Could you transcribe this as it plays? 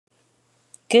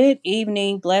Good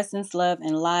evening, blessings, love,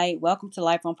 and light. Welcome to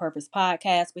Life on Purpose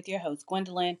podcast with your host,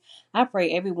 Gwendolyn. I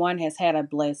pray everyone has had a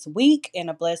blessed week and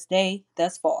a blessed day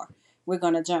thus far. We're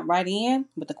going to jump right in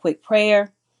with a quick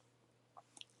prayer.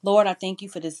 Lord, I thank you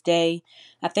for this day.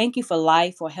 I thank you for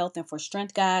life, for health, and for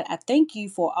strength, God. I thank you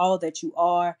for all that you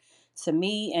are to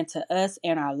me and to us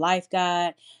in our life,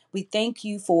 God. We thank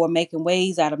you for making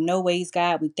ways out of no ways,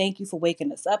 God. We thank you for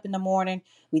waking us up in the morning.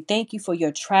 We thank you for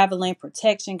your traveling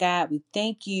protection, God. We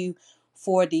thank you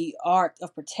for the ark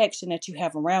of protection that you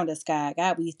have around us, God.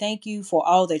 God, we thank you for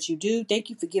all that you do. Thank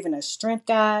you for giving us strength,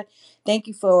 God. Thank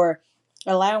you for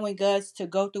allowing us to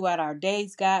go throughout our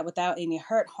days, God, without any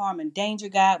hurt, harm, and danger,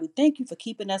 God. We thank you for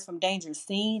keeping us from danger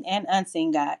seen and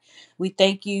unseen, God. We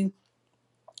thank you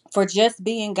for just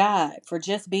being God, for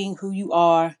just being who you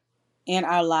are in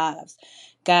our lives.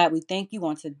 God, we thank you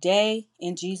on today.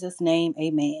 In Jesus' name,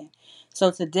 amen. So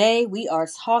today we are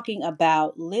talking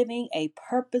about living a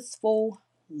purposeful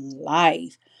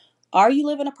life. Are you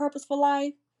living a purposeful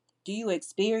life? Do you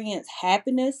experience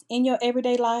happiness in your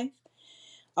everyday life?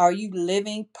 Are you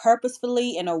living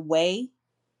purposefully in a way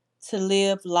to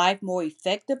live life more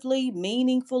effectively,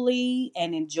 meaningfully,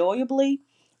 and enjoyably?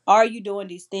 Are you doing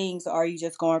these things or are you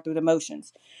just going through the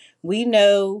motions? We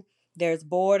know there's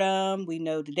boredom. We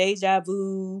know the deja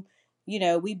vu.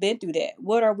 We've been through that.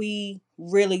 What are we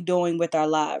really doing with our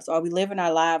lives? Are we living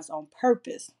our lives on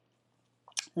purpose?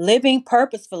 Living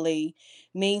purposefully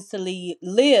means to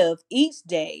live each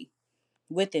day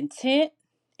with intent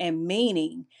and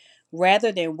meaning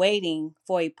rather than waiting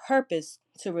for a purpose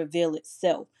to reveal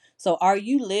itself. So, are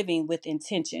you living with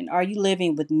intention? Are you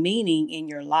living with meaning in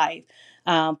your life?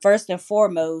 First and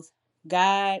foremost,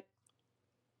 God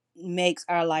makes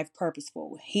our life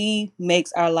purposeful. He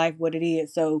makes our life what it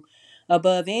is. So,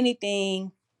 above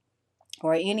anything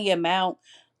or any amount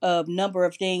of number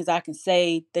of things I can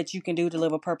say that you can do to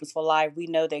live a purposeful life, we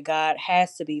know that God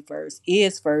has to be first,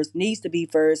 is first, needs to be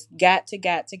first, got to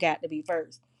be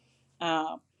first.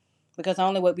 Um, because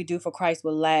only what we do for Christ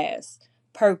will last.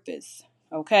 Purpose.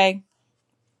 Okay.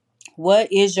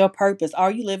 What is your purpose?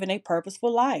 Are you living a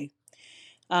purposeful life?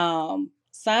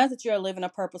 Signs that you're living a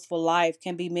purposeful life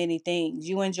can be many things.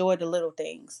 You enjoy the little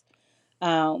things.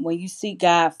 When you seek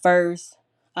God first,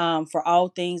 for all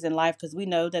things in life, because we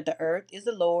know that the earth is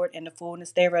the Lord and the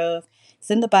fullness thereof.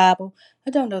 It's in the Bible.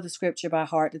 I don't know the scripture by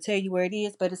heart to tell you where it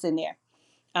is, but it's in there.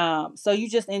 So you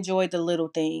just enjoy the little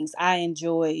things. I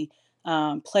enjoy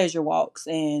pleasure walks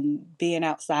and being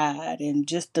outside and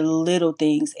just the little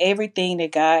things. Everything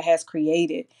that God has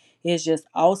created is just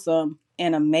awesome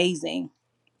and amazing.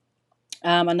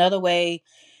 Another way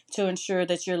to ensure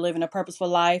that you're living a purposeful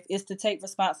life is to take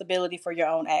responsibility for your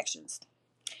own actions.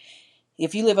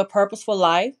 If you live a purposeful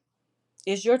life,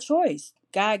 it's your choice.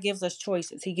 God gives us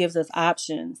choices. He gives us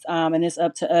options. And it's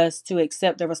up to us to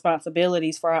accept the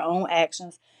responsibilities for our own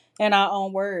actions and our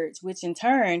own words, which in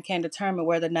turn can determine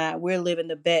whether or not we're living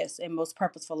the best and most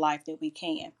purposeful life that we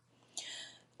can.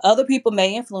 Other people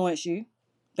may influence you,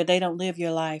 but they don't live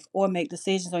your life or make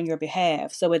decisions on your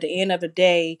behalf. So at the end of the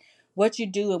day, what you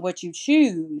do and what you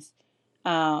choose,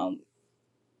 um,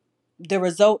 the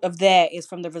result of that is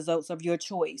from the results of your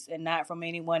choice and not from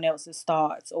anyone else's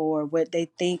thoughts or what they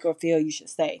think or feel you should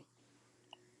say.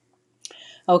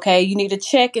 Okay, you need to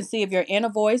check and see if your inner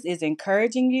voice is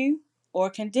encouraging you or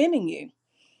condemning you.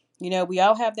 We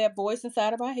all have that voice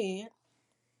inside of our head.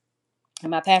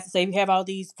 And my pastor said, if you have all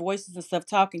these voices and stuff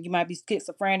talking, you might be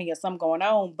schizophrenia or something going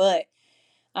on. But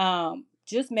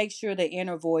just make sure the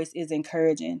inner voice is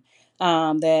encouraging,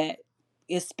 that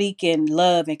is speaking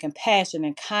love and compassion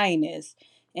and kindness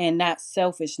and not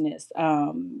selfishness.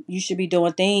 You should be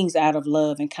doing things out of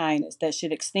love and kindness that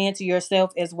should extend to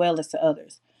yourself as well as to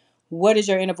others. What is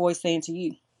your inner voice saying to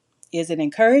you? Is it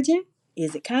encouraging?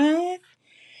 Is it kind?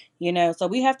 So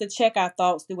we have to check our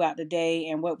thoughts throughout the day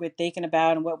and what we're thinking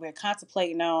about and what we're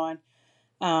contemplating on,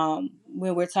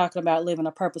 when we're talking about living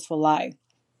a purposeful life.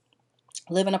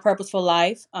 Living a purposeful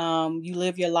life, you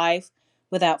live your life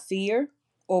without fear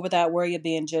or without worry of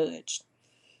being judged.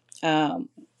 Um,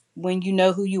 when you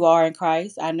know who you are in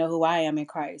Christ, I know who I am in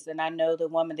Christ, and I know the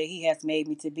woman that He has made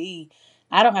me to be.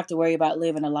 I don't have to worry about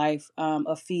living a life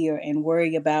of fear and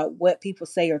worry about what people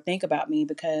say or think about me,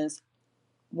 because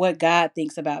what God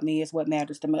thinks about me is what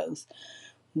matters the most.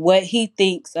 What He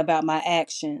thinks about my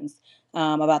actions,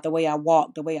 about the way I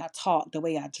walk, the way I talk, the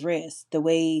way I dress, the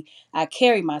way I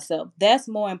carry myself. That's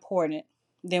more important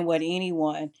than what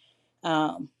anyone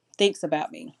thinks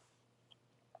about me.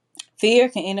 Fear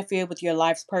can interfere with your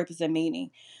life's purpose and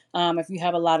meaning. If you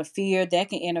have a lot of fear, that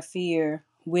can interfere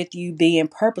with you being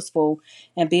purposeful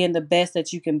and being the best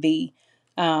that you can be.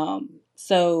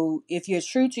 So if you're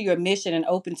true to your mission and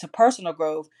open to personal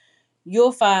growth,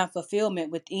 you'll find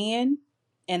fulfillment within,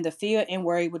 and the fear and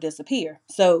worry will disappear.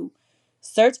 So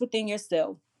search within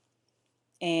yourself,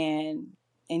 and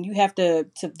you have to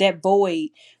that void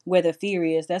where the fear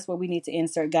is, that's where we need to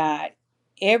insert God.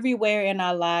 Everywhere in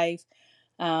our life,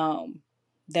 um,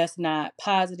 that's not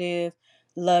positive,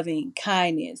 loving,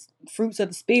 kindness, fruits of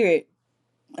the spirit,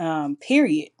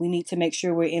 period. We need to make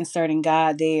sure we're inserting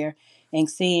God there and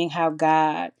seeing how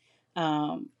God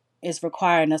um, is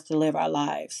requiring us to live our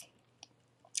lives.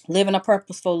 Living a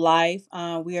purposeful life,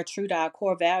 we are true to our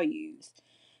core values.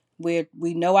 We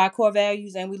know our core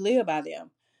values and we live by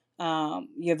them.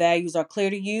 Your values are clear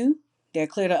to you, they're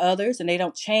clear to others, and they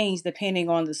don't change depending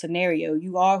on the scenario.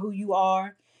 You are who you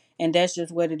are, and that's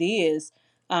just what it is.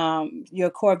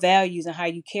 Your core values and how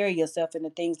you carry yourself and the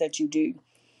things that you do.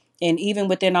 And even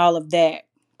within all of that,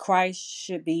 Christ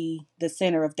should be the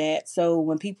center of that. So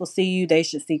when people see you, they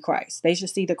should see Christ. They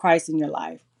should see the Christ in your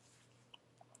life.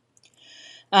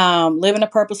 Living a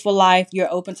purposeful life,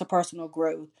 you're open to personal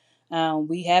growth.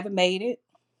 We haven't made it.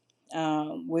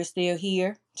 We're still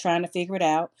here trying to figure it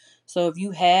out. So if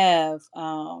you have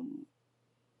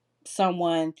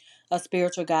someone, a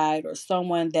spiritual guide, or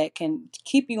someone that can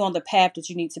keep you on the path that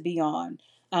you need to be on,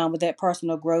 with that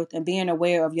personal growth and being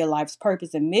aware of your life's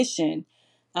purpose and mission,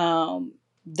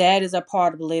 that is a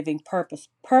part of living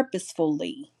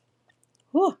purposefully.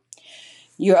 Whew.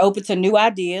 You're open to new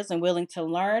ideas and willing to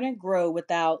learn and grow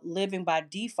without living by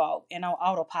default and on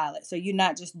autopilot. So you're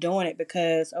not just doing it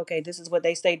because, okay, this is what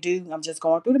they say do. I'm just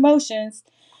going through the motions.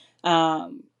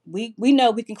 We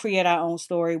know we can create our own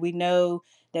story. We know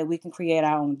that we can create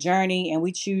our own journey, and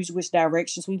we choose which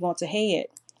directions we want to head.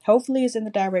 Hopefully, it's in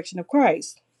the direction of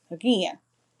Christ again.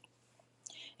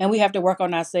 And we have to work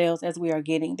on ourselves as we are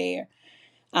getting there.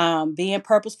 Being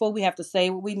purposeful, we have to say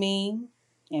what we mean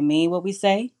and mean what we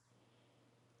say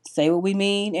what we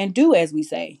mean, and do as we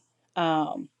say.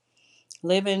 Um,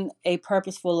 Living a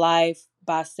purposeful life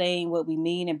by saying what we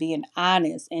mean and being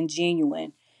honest and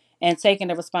genuine and taking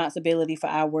the responsibility for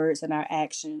our words and our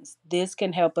actions. This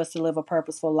can help us to live a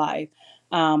purposeful life,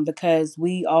 because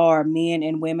we are men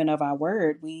and women of our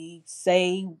word. We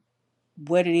say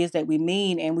what it is that we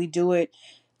mean, and we do it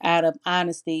out of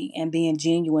honesty and being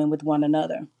genuine with one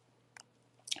another,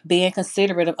 being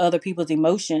considerate of other people's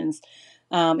emotions,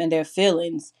 and their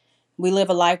feelings. We live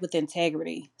a life with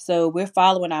integrity. So we're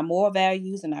following our moral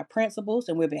values and our principles,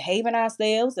 and we're behaving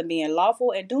ourselves and being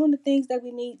lawful and doing the things that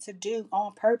we need to do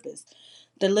on purpose.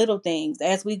 The little things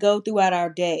as we go throughout our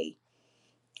day.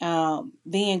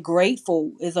 Being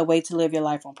grateful is a way to live your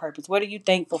life on purpose. What are you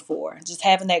thankful for? Just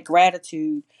having that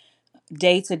gratitude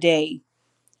day to day.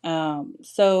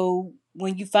 So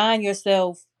when you find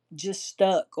yourself just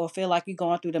stuck or feel like you're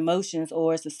going through the motions,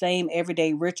 or it's the same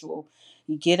everyday ritual,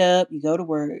 you get up, you go to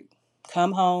work,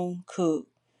 come home, cook,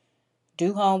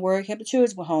 do homework, help the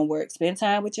children with homework, spend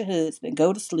time with your husband,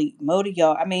 go to sleep, mow the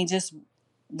yard. I mean, just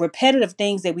repetitive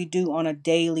things that we do on a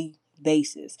daily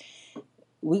basis.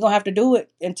 We're going to have to do it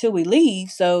until we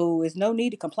leave, so there's no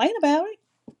need to complain about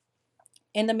it.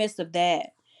 In the midst of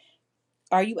that,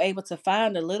 are you able to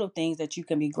find the little things that you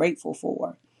can be grateful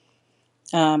for?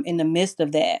 In the midst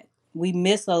of that, we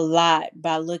miss a lot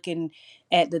by looking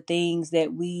at the things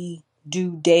that we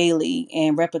do daily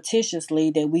and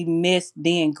repetitiously, that we miss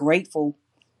being grateful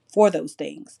for those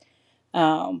things.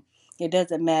 Um, it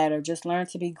doesn't matter. Just learn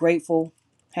to be grateful,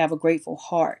 have a grateful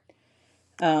heart.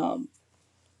 Um,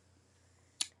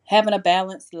 Having a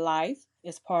balanced life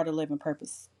is part of living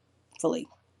purposefully.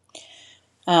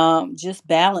 Just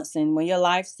balancing. When your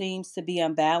life seems to be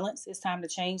unbalanced, it's time to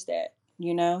change that.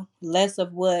 Less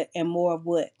of what and more of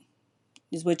what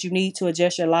is what you need to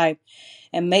adjust your life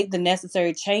and make the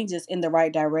necessary changes in the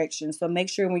right direction. So make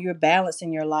sure when you're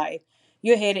balancing your life,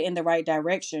 you're headed in the right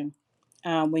direction,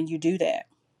 when you do that.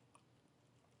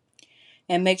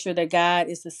 And make sure that God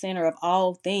is the center of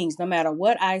all things. No matter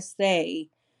what I say,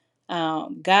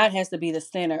 God has to be the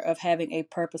center of having a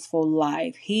purposeful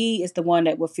life. He is the one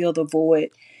that will fill the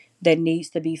void that needs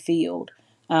to be filled.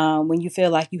 When you feel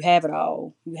like you have it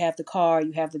all, you have the car,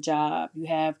 you have the job, you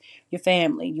have your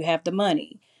family, you have the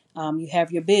money, you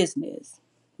have your business.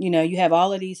 You have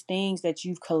all of these things that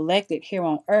you've collected here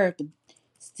on earth.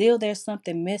 Still, there's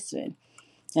something missing.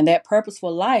 And that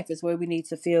purposeful life is where we need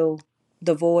to fill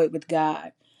the void with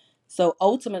God. So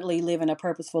ultimately, living a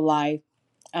purposeful life,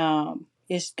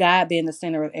 it's God being the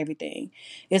center of everything.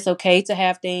 It's okay to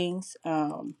have things.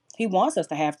 He wants us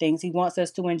to have things. He wants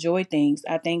us to enjoy things.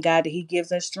 I thank God that He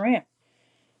gives us strength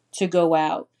to go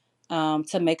out,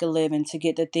 to make a living, to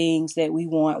get the things that we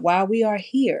want while we are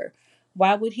here.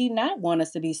 Why would he not want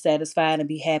us to be satisfied and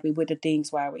be happy with the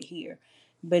things while we're here?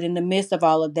 But in the midst of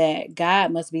all of that,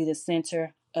 God must be the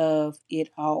center of it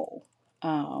all.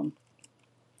 Um,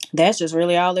 that's just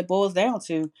really all it boils down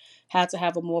to. How to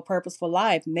have a more purposeful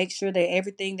life. Make sure that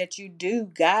everything that you do,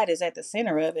 God is at the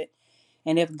center of it.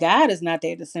 And if God is not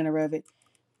there at the center of it,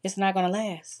 it's not going to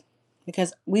last.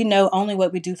 Because we know only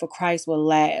what we do for Christ will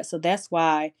last. So that's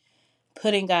why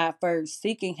putting God first,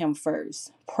 seeking Him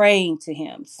first, praying to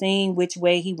Him, seeing which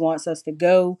way He wants us to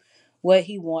go, what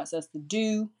He wants us to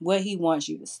do, what He wants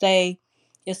you to say.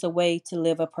 It's a way to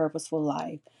live a purposeful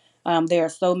life. There are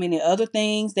so many other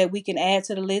things that we can add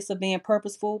to the list of being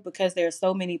purposeful because there are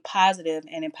so many positive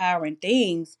and empowering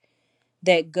things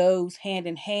that goes hand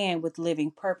in hand with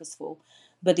living purposeful.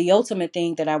 But the ultimate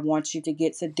thing that I want you to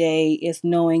get today is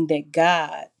knowing that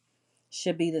God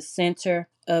should be the center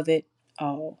of it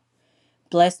all.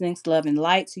 Blessings, love, and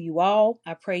light to you all.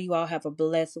 I pray you all have a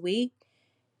blessed week.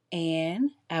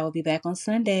 And I will be back on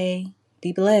Sunday.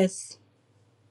 Be blessed.